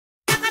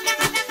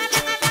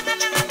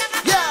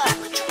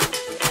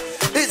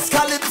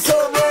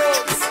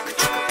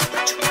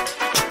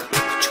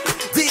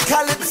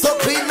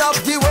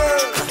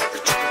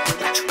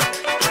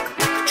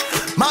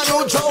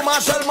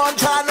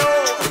Montano.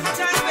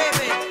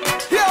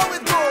 Here we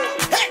go.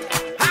 Hey.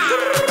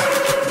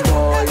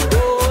 Boy,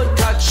 don't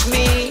touch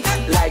me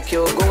like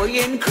you're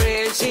going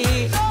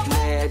crazy.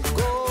 Let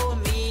go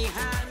me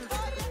hand.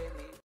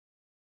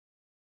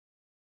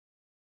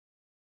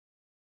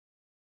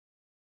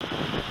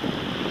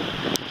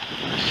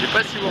 Je sais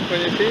pas si vous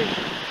reconnaissez,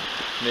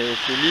 mais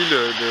c'est l'île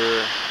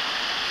de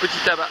Petit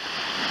Tabac.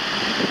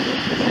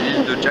 C'est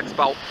l'île de Jack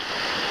Sparrow.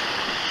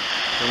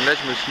 Donc là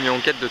je me suis mis en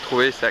quête de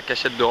trouver sa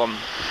cachette de rhum.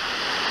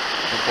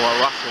 Donc on va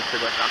voir si on fait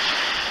bonne marche.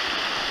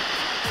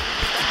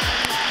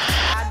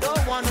 I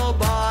don't want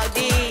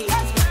nobody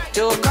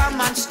to come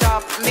and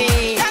stop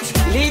me.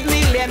 Leave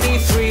me, let me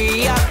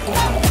free up.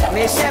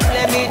 Myself,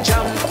 let me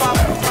jump up.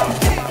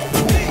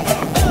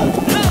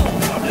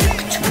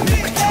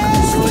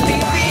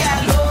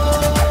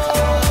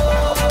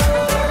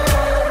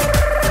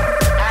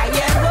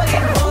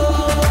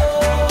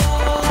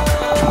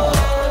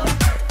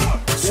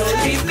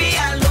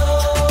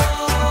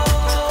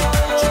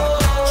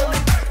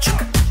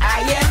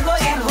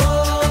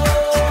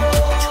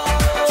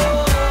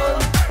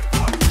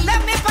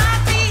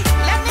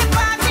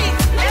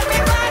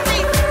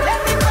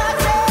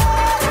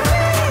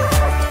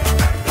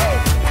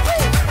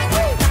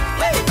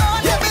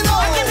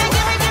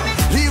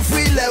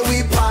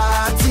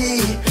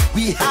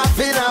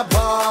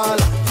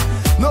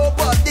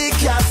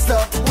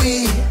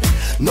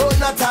 No,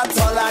 not at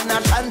all, I'm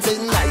not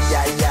dancing. Ay,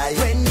 ay, ay.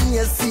 When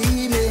you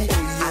see me,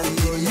 and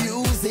the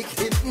music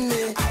hit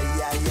me, ay,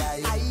 ay,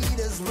 ay. I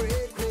just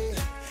break way,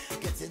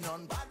 getting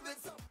on bad with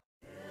some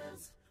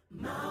hills,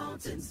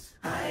 mountains,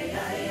 ay,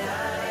 ay,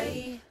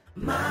 ay.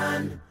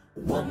 Man,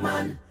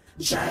 woman,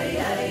 jai,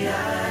 ay,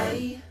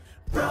 ay.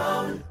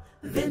 Brown,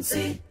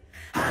 Vincy,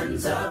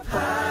 hands up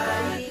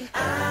high,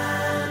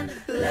 and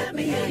let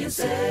me hear you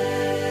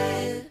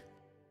say.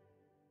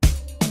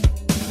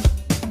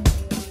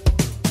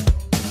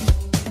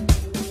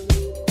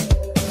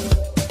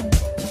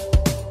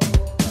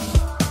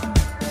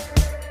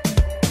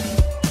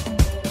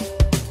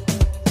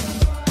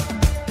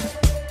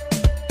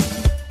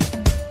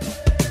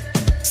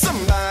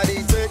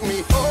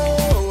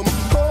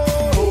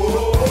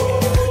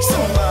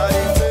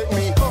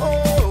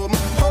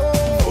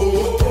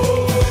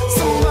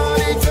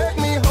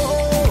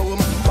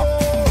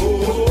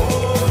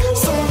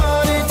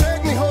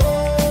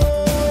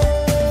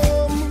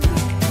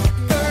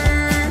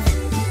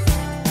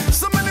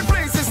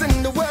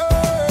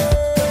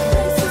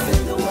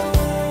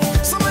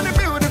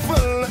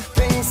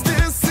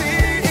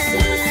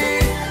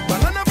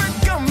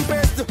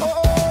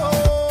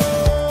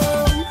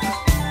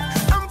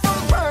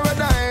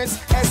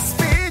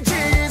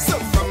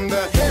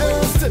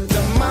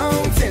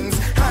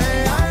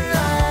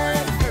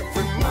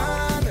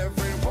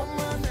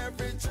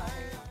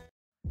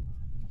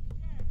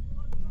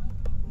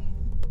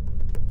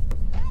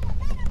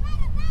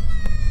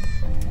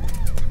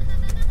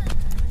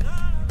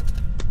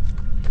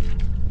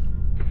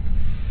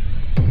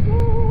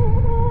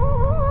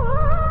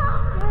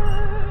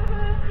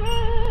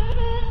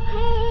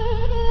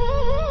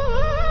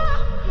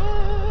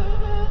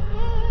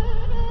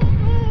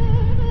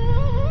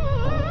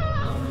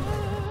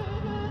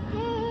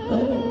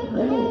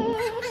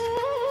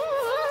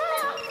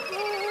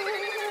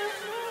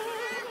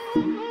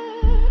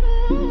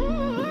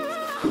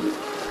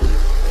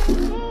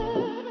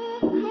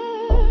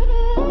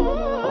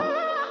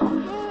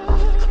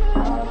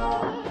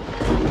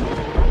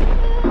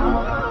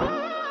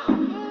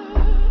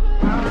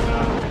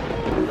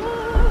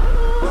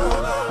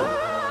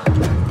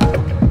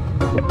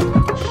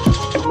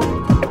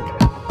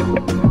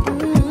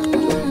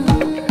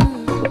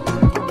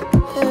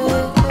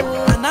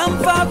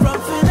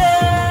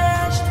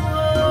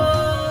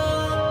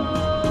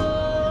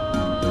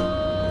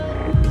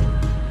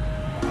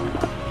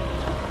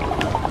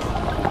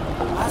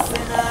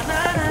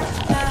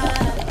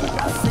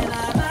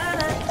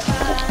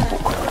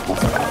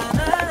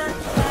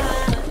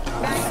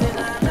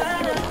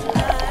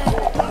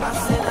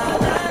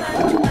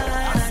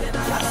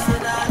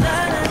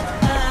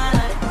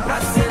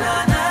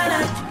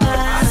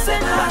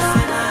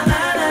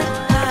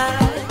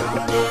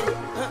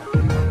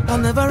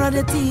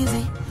 It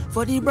easy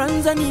for the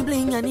brands and the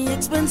bling and the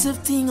expensive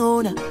thing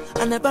owner.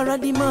 I never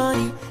had the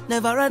money,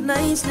 never had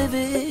nice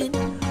living.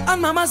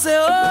 And mama say,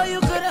 oh, you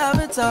could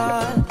have it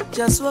all,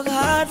 just work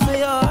hard for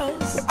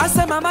yours. I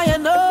say, mama, you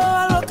know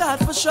I'll work hard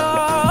for sure.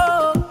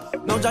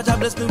 Now Jaja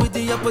bless me with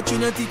the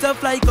opportunity to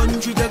fly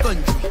country to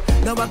country.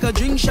 Now I could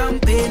drink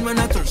champagne when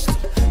I thirst.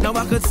 Now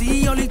I could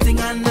see only thing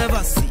I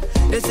never see.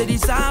 They say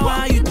this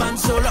hour you'd man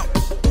so loud.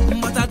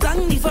 But I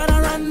thank the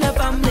father and the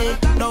family.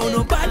 Now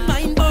no bad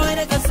mind boy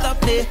they can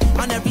stop me.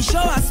 On every show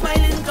I'm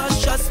smiling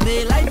cause trust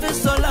me, life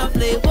is so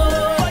lovely.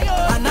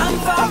 Whoa. And I'm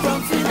far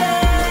from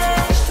finished.